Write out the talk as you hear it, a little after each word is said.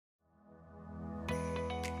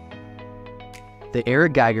The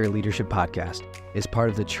Eric Geiger Leadership Podcast is part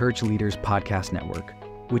of the Church Leaders Podcast Network,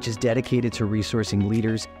 which is dedicated to resourcing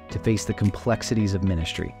leaders to face the complexities of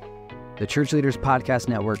ministry. The Church Leaders Podcast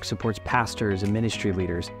Network supports pastors and ministry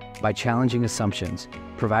leaders by challenging assumptions,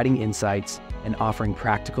 providing insights, and offering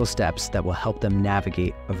practical steps that will help them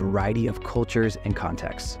navigate a variety of cultures and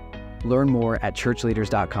contexts. Learn more at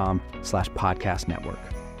ChurchLeaders.com/podcast network.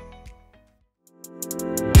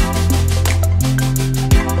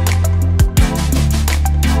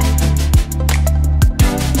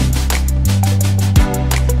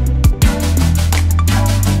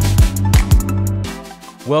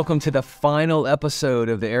 Welcome to the final episode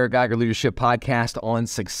of the Eric Geiger Leadership Podcast on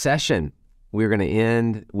succession. We're going to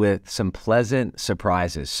end with some pleasant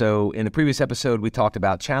surprises. So in the previous episode, we talked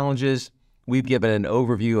about challenges. We've given an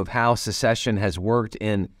overview of how succession has worked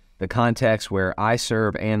in the context where I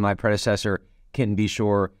serve and my predecessor, Kenton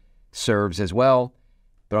Beshore, serves as well.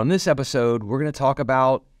 But on this episode, we're going to talk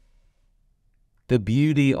about the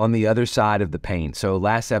beauty on the other side of the pain. So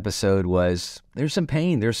last episode was, there's some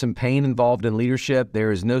pain. There's some pain involved in leadership.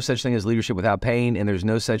 There is no such thing as leadership without pain, and there's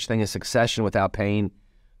no such thing as succession without pain.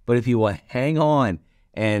 But if you will hang on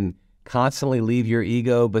and constantly leave your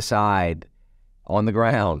ego beside on the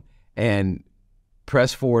ground and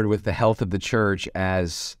press forward with the health of the church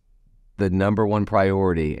as the number one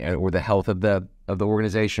priority, or the health of the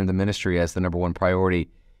organization, the ministry as the number one priority,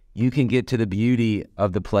 you can get to the beauty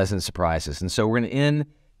of the pleasant surprises. And so we're going to end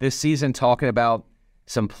this season talking about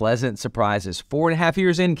some pleasant surprises. 4.5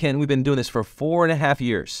 years in, Ken, we've been doing this for 4.5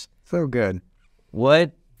 years. So good.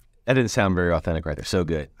 What? That didn't sound very authentic right there. So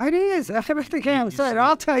good. It is. Everything I'm excited.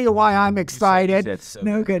 I'll tell you why I'm excited. I'm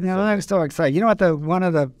so excited. You know what? One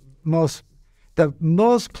of the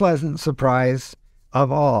most pleasant surprise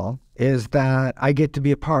of all is that I get to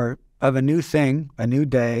be a part of a new thing, a new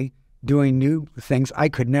day, doing new things I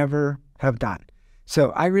could never have done. So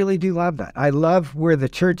I really do love that. I love where the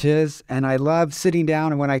church is, and I love sitting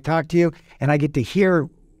down and when I talk to you and I get to hear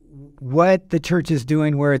what the church is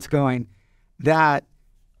doing, where it's going, that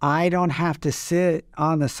I don't have to sit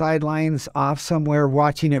on the sidelines off somewhere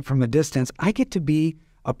watching it from a distance. I get to be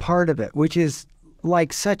a part of it, which is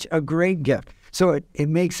like such a great gift. So it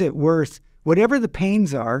makes it worth whatever the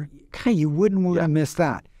pains are. You wouldn't want to miss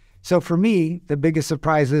that. So for me, the biggest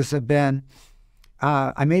surprises have been,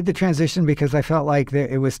 I made the transition because I felt like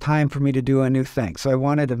it was time for me to do a new thing. So I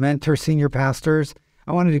wanted to mentor senior pastors.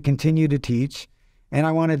 I wanted to continue to teach, and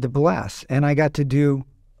I wanted to bless. And I got to do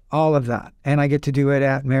all of that. And I get to do it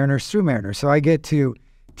at Mariners through Mariners. So I get to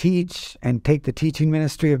teach and take the teaching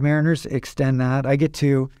ministry of Mariners, extend that. I get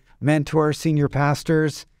to mentor senior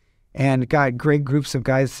pastors and got great groups of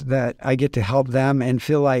guys that I get to help them and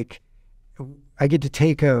feel like I get to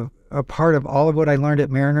take a part of all of what I learned at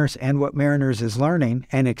Mariners and what Mariners is learning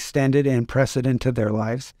and extend it and press it into their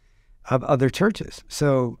lives of other churches.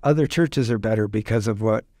 So other churches are better because of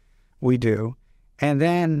what we do. And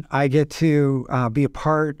then I get to be a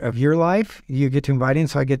part of your life. You get to invite in,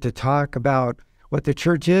 so I get to talk about what the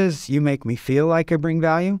church is. You make me feel like I bring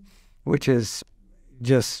value, which is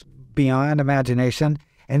just beyond imagination.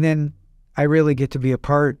 And then I really get to be a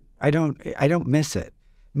part. I don't miss it.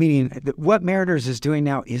 Meaning what Mariners is doing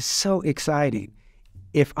now is so exciting.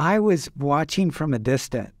 If I was watching from a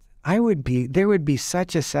distance, there would be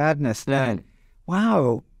such a sadness that,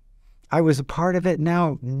 wow, I was a part of it.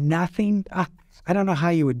 Now nothing. I don't know how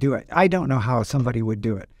you would do it. I don't know how somebody would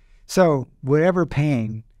do it. So whatever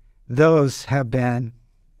pain, those have been.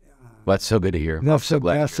 Well, that's so good to hear. Those so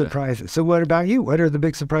best surprises. So what about you? What are the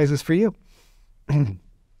big surprises for you?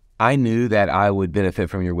 I knew that I would benefit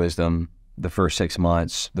from your wisdom the first 6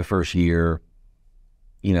 months, the first year.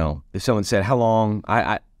 You know, if someone said, how long,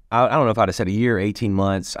 I don't know if I'd have said a year, 18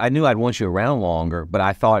 months. I knew I'd want you around longer, but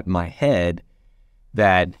I thought in my head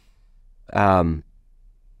that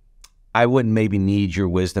I wouldn't maybe need your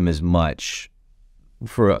wisdom as much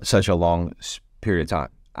for such a long period of time.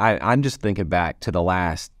 I'm just thinking back to the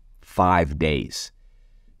last 5 days.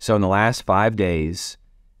 So in the last 5 days,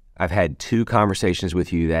 I've had 2 conversations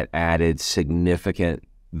with you that added significant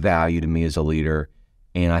value to me as a leader,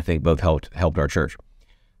 and I think both helped our church.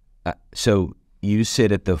 So you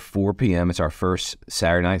sit at the 4 p.m. It's our first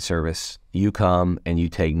Saturday night service. You come and you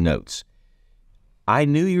take notes. I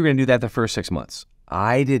knew you were going to do that the first 6 months.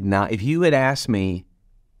 I did not. If you had asked me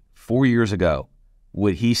 4 years ago,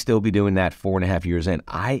 would he still be doing that 4.5 years in?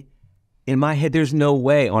 In my head, there's no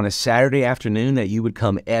way on a Saturday afternoon that you would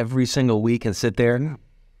come every single week and sit there. Yeah.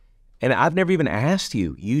 And I've never even asked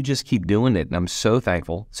you. You just keep doing it, and I'm so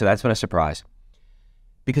thankful. So that's been a surprise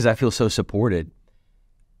because I feel so supported.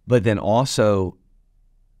 But then also,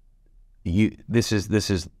 this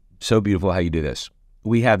is so beautiful how you do this.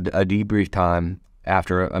 We have a debrief time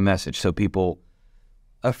after a message. So people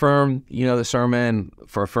affirm, the sermon,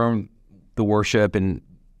 affirm the worship and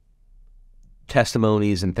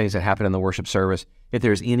testimonies and things that happen in the worship service. If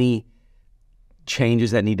there's any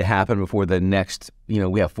changes that need to happen before the next,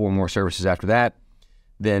 we have 4 more services after that,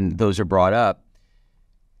 then those are brought up.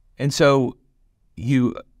 And so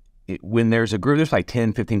when there's a group, there's like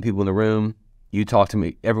 10, 15 people in the room, you talk to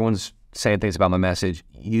me, everyone's saying things about my message.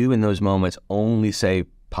 You in those moments only say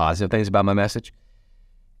positive things about my message.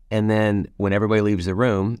 And then when everybody leaves the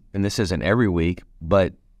room, and this isn't every week,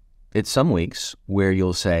 but it's some weeks where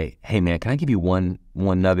you'll say, hey man, can I give you one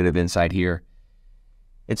nugget of insight here?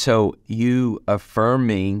 And so you affirm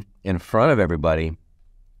me in front of everybody,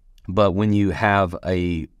 but when you have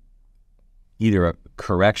either a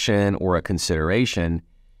correction or a consideration,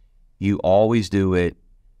 you always do it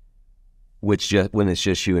when it's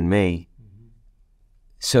just you and me.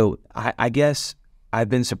 So I guess I've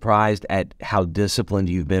been surprised at how disciplined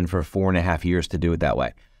you've been for 4.5 years to do it that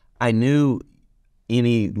way. I knew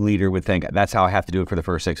any leader would think that's how I have to do it for the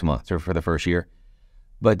first 6 months or for the first year,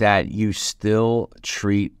 but that you still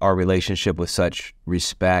treat our relationship with such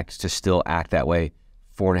respect to still act that way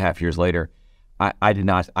 4.5 years later. I did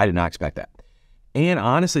not expect that. And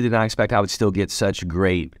honestly did not expect I would still get such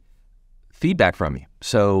great feedback from you.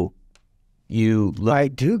 So I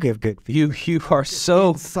do give good feedback. You are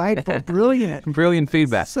so insightful, brilliant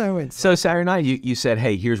feedback. So Saturday night you said,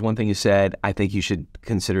 hey, here's one thing you said. I think you should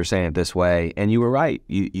consider saying it this way, and you were right.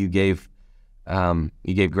 You gave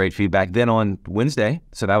great feedback. Then on Wednesday,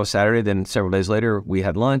 so that was Saturday. Then several days later, we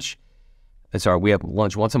had lunch. We have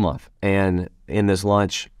lunch once a month, and in this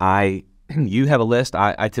lunch, you have a list.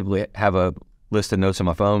 I typically have a list of notes on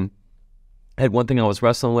my phone. I had one thing I was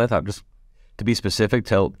wrestling with. To be specific,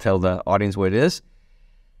 tell the audience what it is.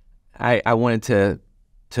 I wanted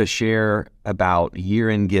to share about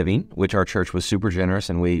year-end giving, which our church was super generous,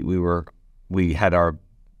 and we had our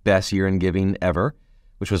best year-end giving ever,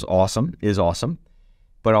 which was awesome, is awesome.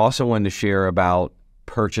 But I also wanted to share about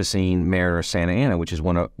purchasing Mariner Santa Ana, which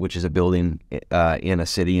is a building in a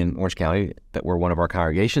city in Orange County where one of our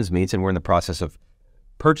congregations meets, and we're in the process of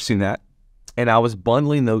purchasing that. And I was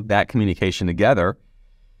bundling that communication together.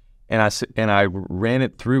 And I ran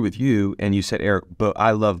it through with you, and you said, Eric, but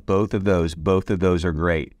I love both of those. Both of those are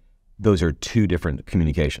great. Those are 2 different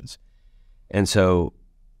communications. And so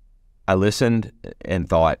I listened and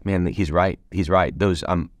thought, man, he's right. He's right.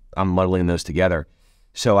 I'm muddling those together.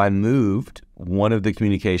 So I moved one of the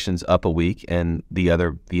communications up a week and the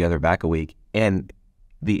other back a week, and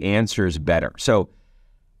the answer is better. So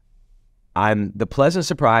the pleasant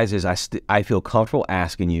surprise is I feel comfortable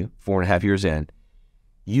asking you 4.5 years in.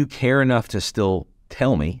 You care enough to still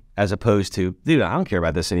tell me, as opposed to, dude, I don't care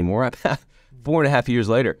about this anymore. 4.5 years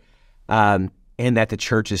later, and that the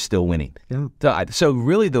church is still winning. Yeah. So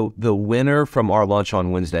really the winner from our lunch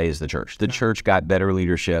on Wednesday is the church. The church got better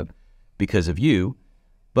leadership because of you,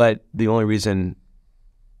 but the only reason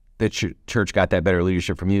the church got that better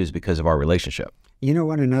leadership from you is because of our relationship. You know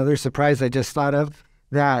what, another surprise I just thought of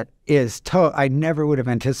that is, I never would have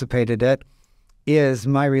anticipated it, is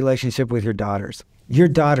my relationship with your daughters. Your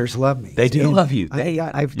daughters love me. They do love you.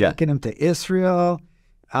 I've taken them to Israel.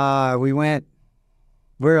 We went,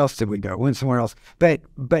 where else did we go? Went somewhere else. But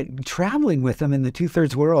traveling with them in the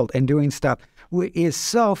 2/3 world and doing stuff is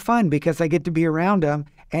so fun because I get to be around them.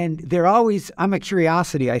 And they're always, I'm a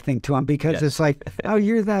curiosity, I think, to them because It's like, oh,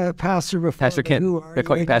 you're the pastor before. Pastor Kent. They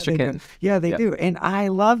call you Pastor Kent. Yeah, they do. And I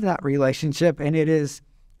love that relationship. And it is,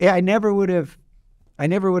 I never would have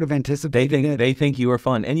anticipated it. They think you are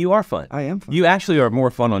fun, and you are fun. I am fun. You actually are more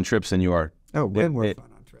fun on trips than you are way more fun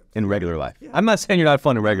on trips. In regular life. Yeah. I'm not saying you're not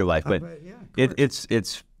fun in regular life, but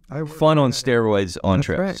it's fun on steroids on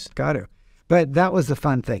trips. Right. Got to. But that was the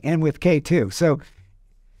fun thing. And with Kay, too. So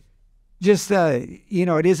just,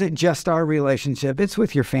 it isn't just our relationship. It's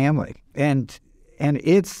with your family. And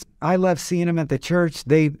I love seeing them at the church.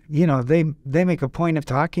 They make a point of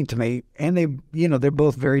talking to me, and they're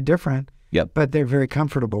both very different. Yep. But they're very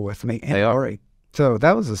comfortable with me. And they are. So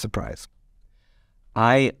that was a surprise.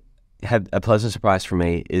 I had a pleasant surprise for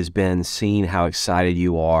me has been seeing how excited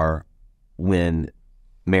you are when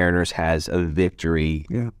Mariners has a victory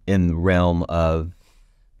in the realm of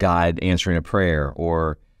God answering a prayer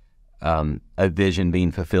or a vision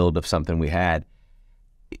being fulfilled of something we had.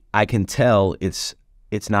 I can tell it's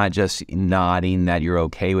not just nodding that you're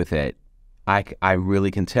okay with it. I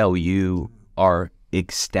really can tell you are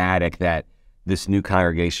ecstatic that this new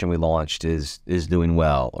congregation we launched is doing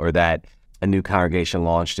well, or that a new congregation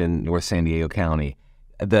launched in North San Diego County.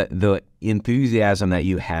 the enthusiasm that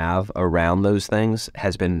you have around those things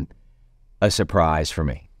has been a surprise for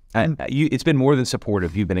me. It's been more than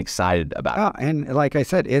supportive. You've been excited about it. And like I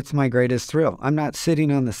said, it's my greatest thrill. I'm not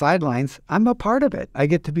sitting on the sidelines. I'm a part of it. I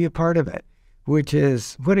get to be a part of it, which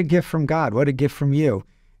is what a gift from God. What a gift from you.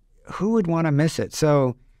 Who would want to miss it?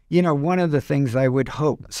 So, one of the things I would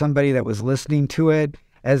hope somebody that was listening to it,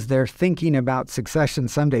 as they're thinking about succession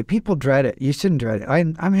someday, people dread it. You shouldn't dread it.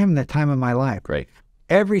 I'm having the time of my life. Great.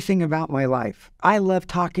 Everything about my life. I love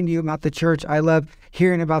talking to you about the church. I love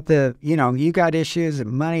hearing about you got issues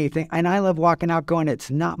and money thing. And I love walking out going,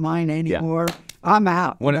 it's not mine anymore. Yeah. I'm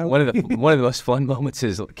out. One of the most fun moments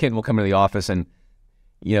is Ken will come into the office and,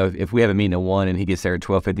 if we have a meeting at 1 and he gets there at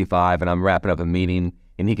 12:55 and I'm wrapping up a meeting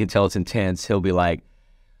and he can tell it's intense, he'll be like,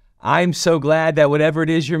 I'm so glad that whatever it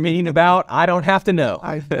is you're meeting about, I don't have to know.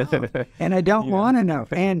 I know. And I don't want to know.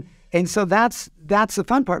 And so that's the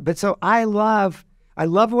fun part. But so I love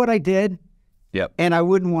what I did. Yep. And I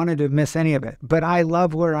wouldn't want to miss any of it. But I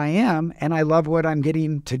love where I am and I love what I'm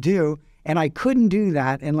getting to do. And I couldn't do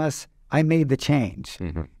that unless I made the change.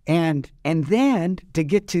 Mm-hmm. And then to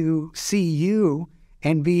get to see you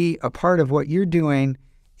and be a part of what you're doing,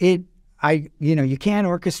 you can't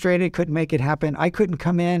orchestrate it, couldn't make it happen. I couldn't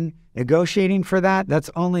come in negotiating for that. That's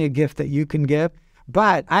only a gift that you can give.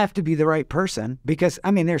 But I have to be the right person because,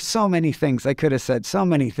 there's so many things I could have said, so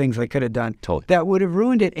many things I could have done that would have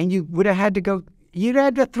ruined it. And you would have had to go, you'd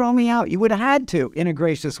had to throw me out. You would have had to in a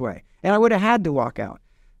gracious way. And I would have had to walk out.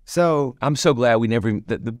 So I'm so glad we never,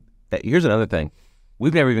 here's another thing.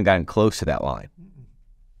 We've never even gotten close to that line.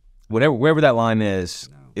 Wherever that line is,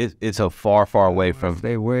 it's a far, far away from.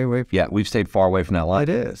 Stay way away from. Yeah, we've stayed far away from that line. It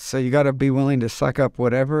is. So you got to be willing to suck up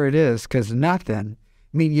whatever it is because nothing.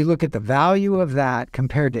 You look at the value of that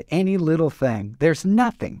compared to any little thing. There's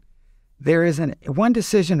nothing. There isn't one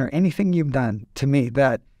decision or anything you've done to me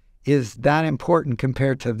that is that important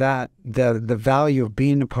compared to that, the value of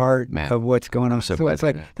being a part of what's going on. So it's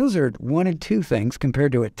like, those are 1 and 2 things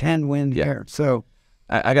compared to a 10-win year. So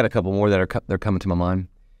I got a couple more that they're coming to my mind.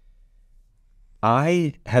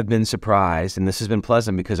 I have been surprised, and this has been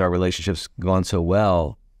pleasant because our relationship's gone so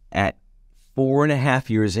well, at 4.5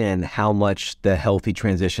 years in, how much the healthy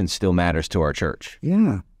transition still matters to our church.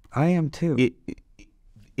 Yeah, I am too.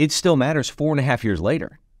 It still matters 4.5 years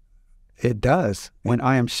later. It does, and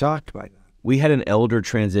I am shocked by that. We had an elder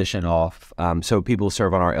transition off, so people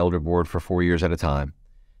serve on our elder board for 4 years at a time.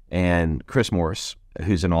 And Chris Morris,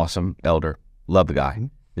 who's an awesome elder, love the guy,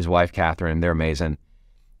 his wife Catherine, they're amazing.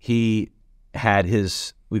 He had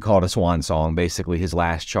we call it a swan song, basically his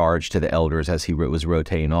last charge to the elders as he was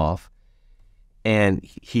rotating off. And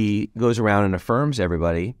he goes around and affirms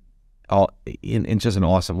everybody all in just an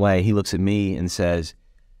awesome way. He looks at me and says,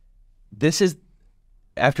 this is,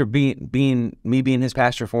 after being his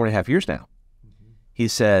pastor 4.5 years now, he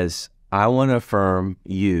says, I want to affirm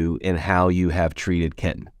you in how you have treated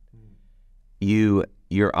Kenton.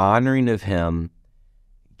 Your honoring of him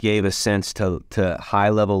gave a sense to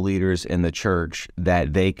high-level leaders in the church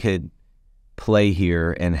that they could play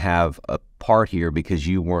here and have a part here because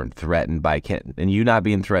you weren't threatened by Kenton. And you not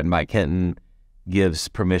being threatened by Kenton gives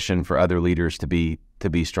permission for other leaders to be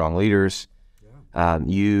strong leaders. Yeah.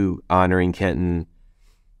 You honoring Kenton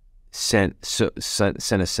sent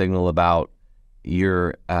a signal about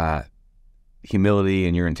your humility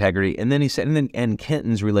and your integrity. And then he said, and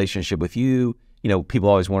Kenton's relationship with you, people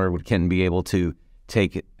always wondered, would Kenton be able to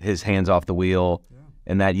take his hands off the wheel? Yeah.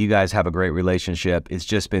 And that you guys have a great relationship. It's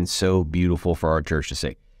just been so beautiful for our church to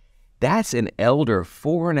see. That's an elder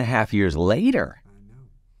 4.5 years later.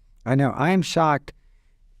 I know. I am shocked.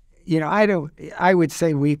 I would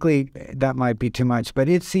say weekly, that might be too much, but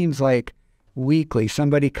it seems like weekly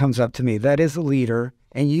somebody comes up to me that is a leader,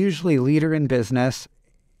 and usually a leader in business,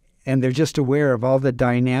 and they're just aware of all the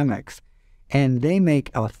dynamics, and they make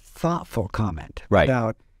a thoughtful comment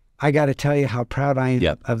about, I got to tell you how proud I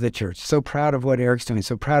am of the church. So proud of what Eric's doing.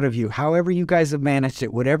 So proud of you. However you guys have managed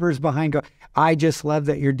it, whatever is behind, I just love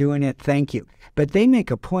that you're doing it. Thank you. But they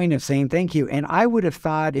make a point of saying thank you. And I would have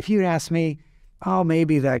thought, if you'd asked me,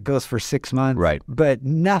 maybe that goes for 6 months. Right. But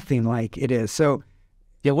nothing like it is. So,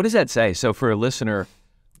 yeah, what does that say? So for a listener,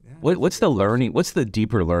 what's the learning? What's the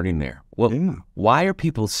deeper learning there? Well, why are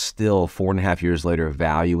people still 4.5 years later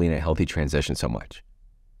valuing a healthy transition so much?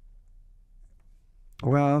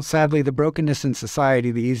 Well, sadly, the brokenness in society,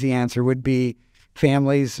 the easy answer would be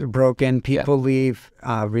families are broken, people leave,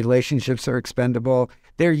 relationships are expendable.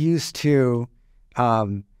 They're used to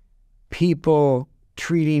people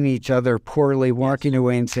treating each other poorly, walking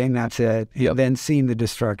away and saying that's it, and then seeing the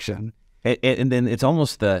destruction. And then it's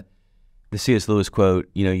almost the C.S. Lewis quote,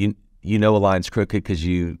 you know a line's crooked because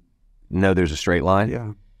you know there's a straight line.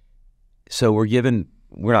 Yeah. So we're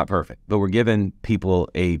not perfect, but we're giving people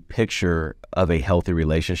a picture of a healthy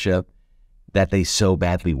relationship that they so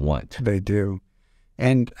badly want. They do.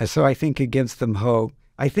 And so I think it gives them hope.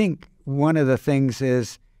 I think one of the things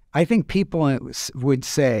is, I think people would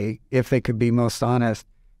say, if they could be most honest,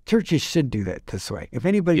 churches should do that this way. If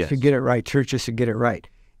anybody should get it right, churches should get it right.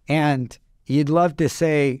 And you'd love to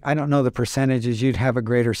say, I don't know the percentages, you'd have a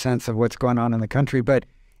greater sense of what's going on in the country, but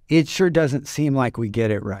it sure doesn't seem like we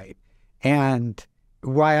get it right. And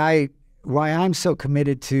why I'm so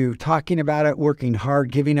committed to talking about it, working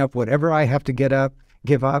hard, giving up whatever I have to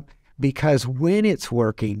give up, because when it's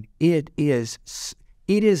working, it is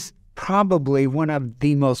probably one of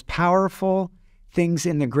the most powerful things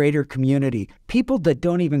in the greater community. People that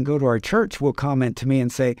don't even go to our church will comment to me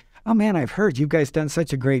and say, "Oh man, I've heard you guys done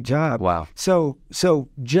such a great job." Wow. So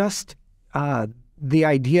just the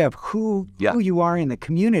idea of who you are in the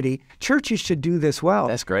community, churches should do this well.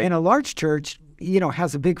 That's great. And a large church,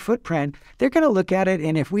 has a big footprint. They're going to look at it,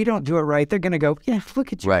 and if we don't do it right, they're going to go, "Yeah,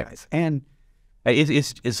 look at you guys." And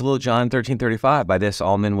it's little John 13:35. By this,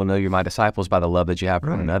 all men will know you're my disciples, by the love that you have for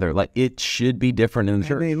one another. Like, it should be different in the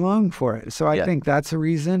church. They long for it. So I think that's a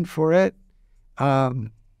reason for it.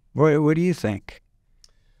 What do you think?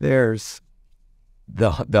 There's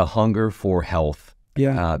the hunger for health.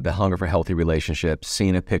 Yeah. The hunger for healthy relationships,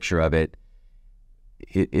 seeing a picture of it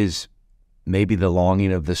is maybe the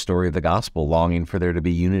longing of the story of the gospel, longing for there to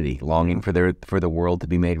be unity, longing for the world to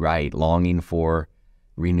be made right, longing for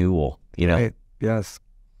renewal, Right. Yes.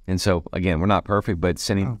 And so, again, we're not perfect,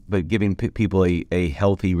 but giving people a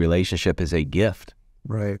healthy relationship is a gift.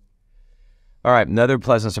 Right. All right, another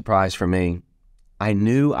pleasant surprise for me. I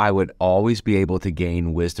knew I would always be able to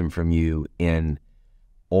gain wisdom from you in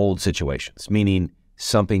old situations, meaning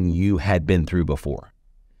something you had been through before.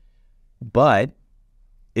 But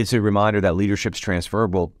it's a reminder that leadership's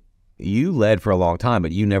transferable. You led for a long time,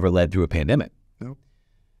 but you never led through a pandemic. Nope.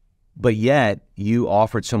 But yet you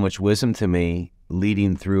offered so much wisdom to me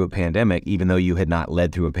leading through a pandemic, even though you had not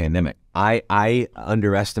led through a pandemic. I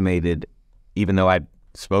underestimated, even though I'd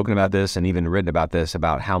spoken about this and even written about this,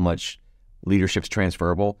 about how much leadership's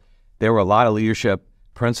transferable. There were a lot of leadership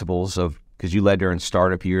principles because you led during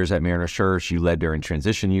startup years at Mariners Church, you led during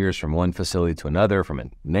transition years from one facility to another, from a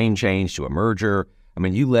name change to a merger. I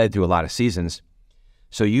mean, you led through a lot of seasons.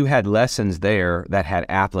 So you had lessons there that had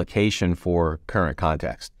application for current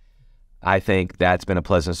context. I think that's been a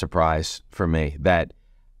pleasant surprise for me, that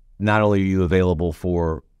not only are you available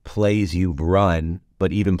for plays you've run,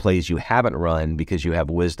 but even plays you haven't run, because you have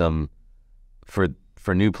wisdom for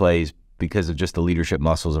new plays because of just the leadership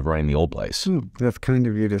muscles of running the old plays. That's kind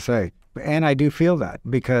of you to say. And I do feel that,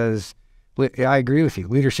 because I agree with you.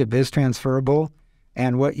 Leadership is transferable,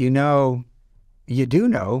 and what you know, you do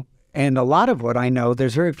know. And a lot of what I know,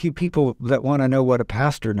 there's very few people that want to know what a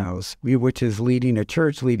pastor knows, which is leading a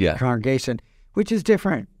church, leading a congregation, which is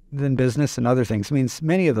different than business and other things. I mean,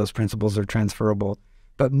 many of those principles are transferable,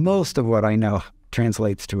 but most of what I know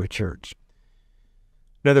translates to a church.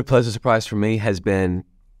 Another pleasant surprise for me has been,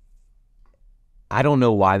 I don't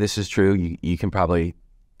know why this is true. You can probably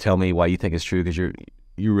tell me why you think it's true, because you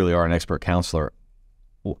really are an expert counselor.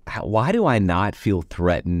 Why do I not feel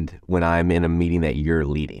threatened when I'm in a meeting that you're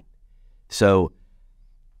leading? So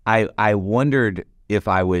I wondered if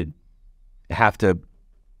I would have to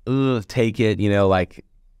take it, like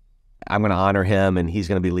I'm going to honor him and he's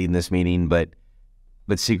going to be leading this meeting, but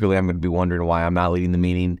secretly I'm going to be wondering why I'm not leading the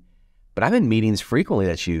meeting. But I'm in meetings frequently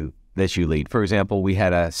that you lead. For example, we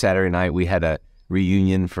had a Saturday night, we had a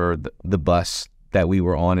reunion for the bus that we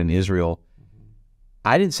were on in Israel.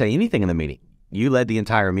 I didn't say anything in the meeting. You led the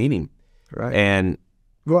entire meeting. Right. And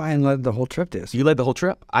led the whole trip to Israel. You led the whole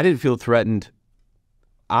trip. I didn't feel threatened.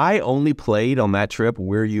 I only played on that trip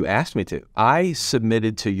where you asked me to. I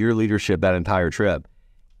submitted to your leadership that entire trip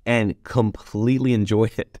and completely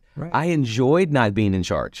enjoyed it. Right. I enjoyed not being in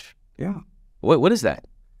charge. Yeah. What is that?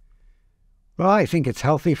 Well, I think it's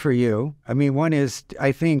healthy for you. I mean, one is,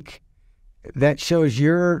 I think that shows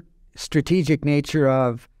your strategic nature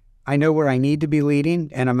of, I know where I need to be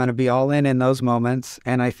leading, and I'm going to be all in those moments.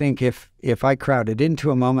 And I think if I crowded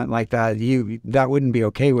into a moment like that, that wouldn't be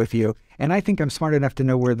okay with you. And I think I'm smart enough to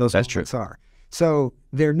know where those moments are. So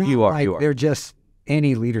they're not you are. They're just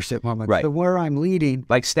any leadership moments. Right. So where I'm leading,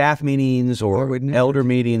 like staff meetings or elder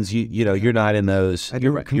meetings, you're not in those.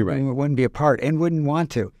 You're right. Wouldn't be a part and wouldn't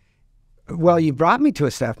want to. Well, you brought me to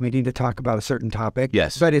a staff meeting to talk about a certain topic.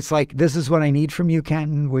 Yes. But it's like, this is what I need from you,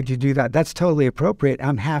 Kenton. Would you do that? That's totally appropriate.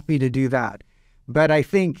 I'm happy to do that. But I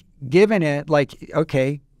think given it, like,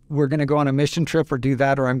 okay, we're going to go on a mission trip or do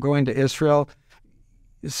that, or I'm going to Israel.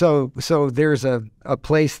 So there's a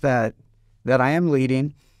place that I am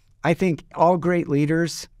leading. I think all great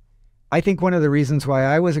leaders, I think one of the reasons why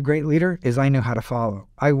I was a great leader is I knew how to follow.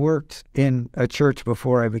 I worked in a church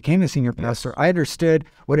before I became a senior pastor. Yes. I understood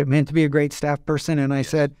what it meant to be a great staff person, and I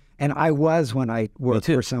said, and I was when I worked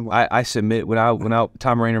for someone. I submit when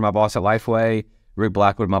Tom Rayner, my boss at Lifeway, Rick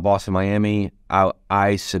Blackwood, my boss in Miami,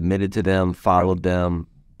 I submitted to them, followed them,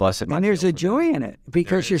 busted my. And there's a joy in it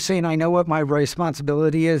because you're saying, I know what my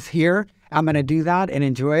responsibility is here. I'm going to do that and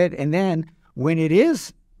enjoy it. And then when it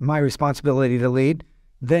is my responsibility to lead,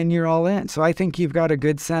 then you're all in. So I think you've got a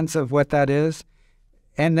good sense of what that is.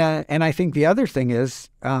 And I think the other thing is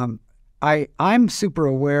I'm super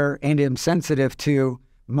aware and am sensitive to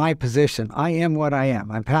my position. I am what I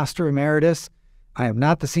am. I'm pastor emeritus. I am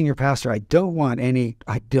not the senior pastor. I don't want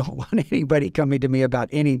anybody coming to me about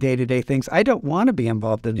any day-to-day things. I don't want to be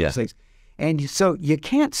involved in those things. And so you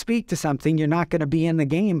can't speak to something you're not going to be in the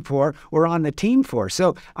game for or on the team for.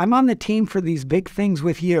 So I'm on the team for these big things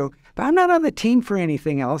with you, but I'm not on the team for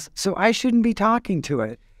anything else, so I shouldn't be talking to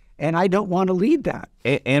it. And I don't want to lead that.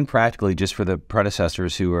 And practically, just for the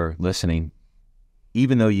predecessors who are listening,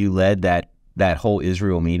 even though you led that whole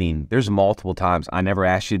Israel meeting, there's multiple times I never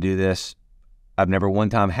asked you to do this. I've never one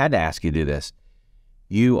time had to ask you to do this.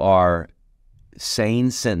 You are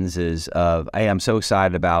saying sentences of, hey, I'm so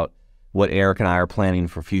excited about what Eric and I are planning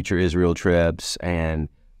for future Israel trips and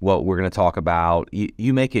what we're going to talk about.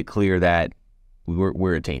 You make it clear that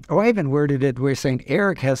we're a team. Oh, I even worded it, we're saying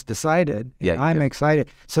Eric has decided, and I'm excited,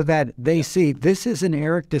 so that they see this is an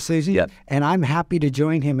Eric decision, and I'm happy to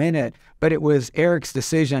join him in it, but it was Eric's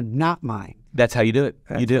decision, not mine. That's how you do it.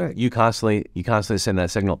 That's you do right. it. You constantly send that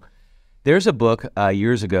signal. There's a book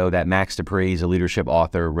years ago that Max Dupree's a leadership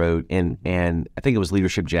author wrote, and I think it was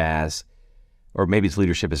Leadership Jazz, or maybe it's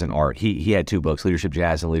Leadership as an Art. He had two books, Leadership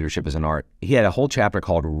Jazz and Leadership as an Art. He had a whole chapter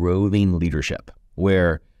called Roving Leadership,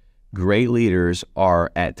 where great leaders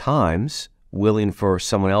are at times willing for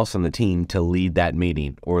someone else on the team to lead that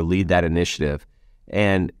meeting or lead that initiative.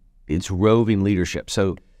 And it's roving leadership.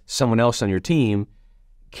 So someone else on your team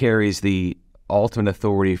carries the ultimate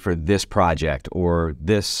authority for this project or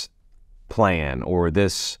this plan or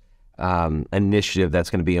this initiative that's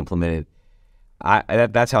going to be implemented.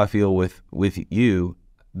 That's how I feel with you.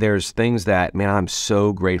 There's things that, man, I'm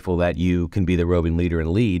so grateful that you can be the roving leader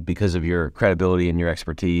and lead because of your credibility and your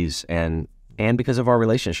expertise and because of our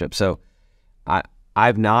relationship. So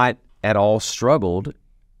I've not at all struggled,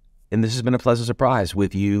 and this has been a pleasant surprise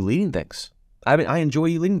with you leading things. I enjoy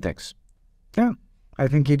you leading things. Yeah, I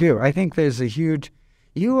think you do. I think there's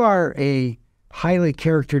you are a highly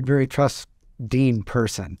charactered, very trusting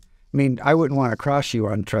person. I mean, I wouldn't want to cross you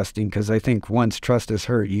on trusting because I think once trust is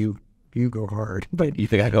hurt, you go hard. But you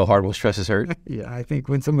think I go hard when trust is hurt? Yeah, I think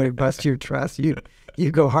when somebody busts your trust,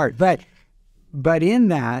 you go hard. But in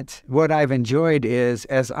that, what I've enjoyed is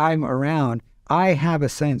as I'm around, I have a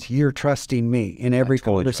sense you're trusting me in every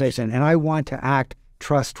conversation, and I want to act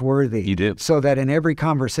trustworthy. You do. So that in every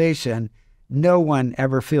conversation, no one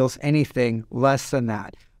ever feels anything less than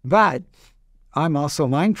that. But I'm also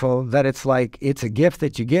mindful that it's a gift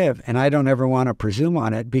that you give, and I don't ever want to presume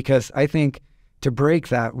on it because I think to break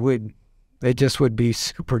that would be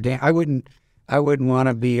super I wouldn't want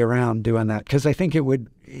to be around doing that because I think it would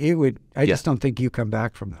I just don't think you come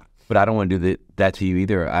back from that. But I don't want to do that to you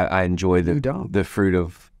either. I enjoy the fruit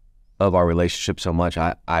of our relationship so much.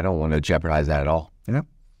 I don't want to jeopardize that at all. Yeah,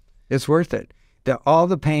 it's worth it. All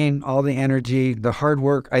the pain, all the energy, the hard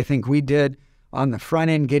work I think we did on the front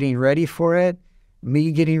end getting ready for it,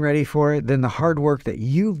 me getting ready for it, then the hard work that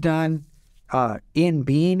you've done in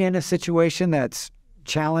being in a situation that's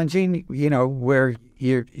challenging, where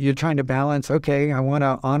you're trying to balance, okay, I want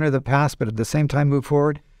to honor the past, but at the same time move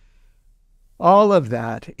forward. All of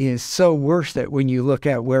that is so worth it when you look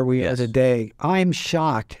at where we are today. I'm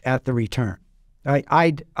shocked at the return.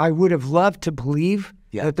 I would have loved to believe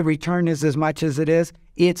that the return is as much as it is.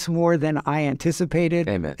 It's more than I anticipated,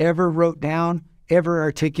 ever wrote down, ever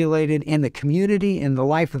articulated in the community, in the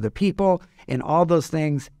life of the people, in all those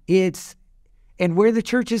things. And where the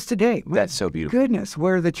church is today. That's so beautiful. Goodness,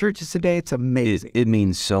 where the church is today, it's amazing. It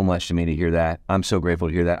means so much to me to hear that. I'm so grateful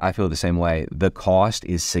to hear that. I feel the same way. The cost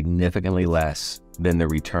is significantly less than the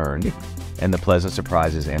return and the pleasant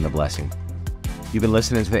surprises and the blessing. You've been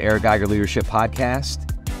listening to the Eric Geiger Leadership Podcast.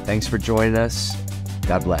 Thanks for joining us.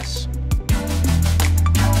 God bless.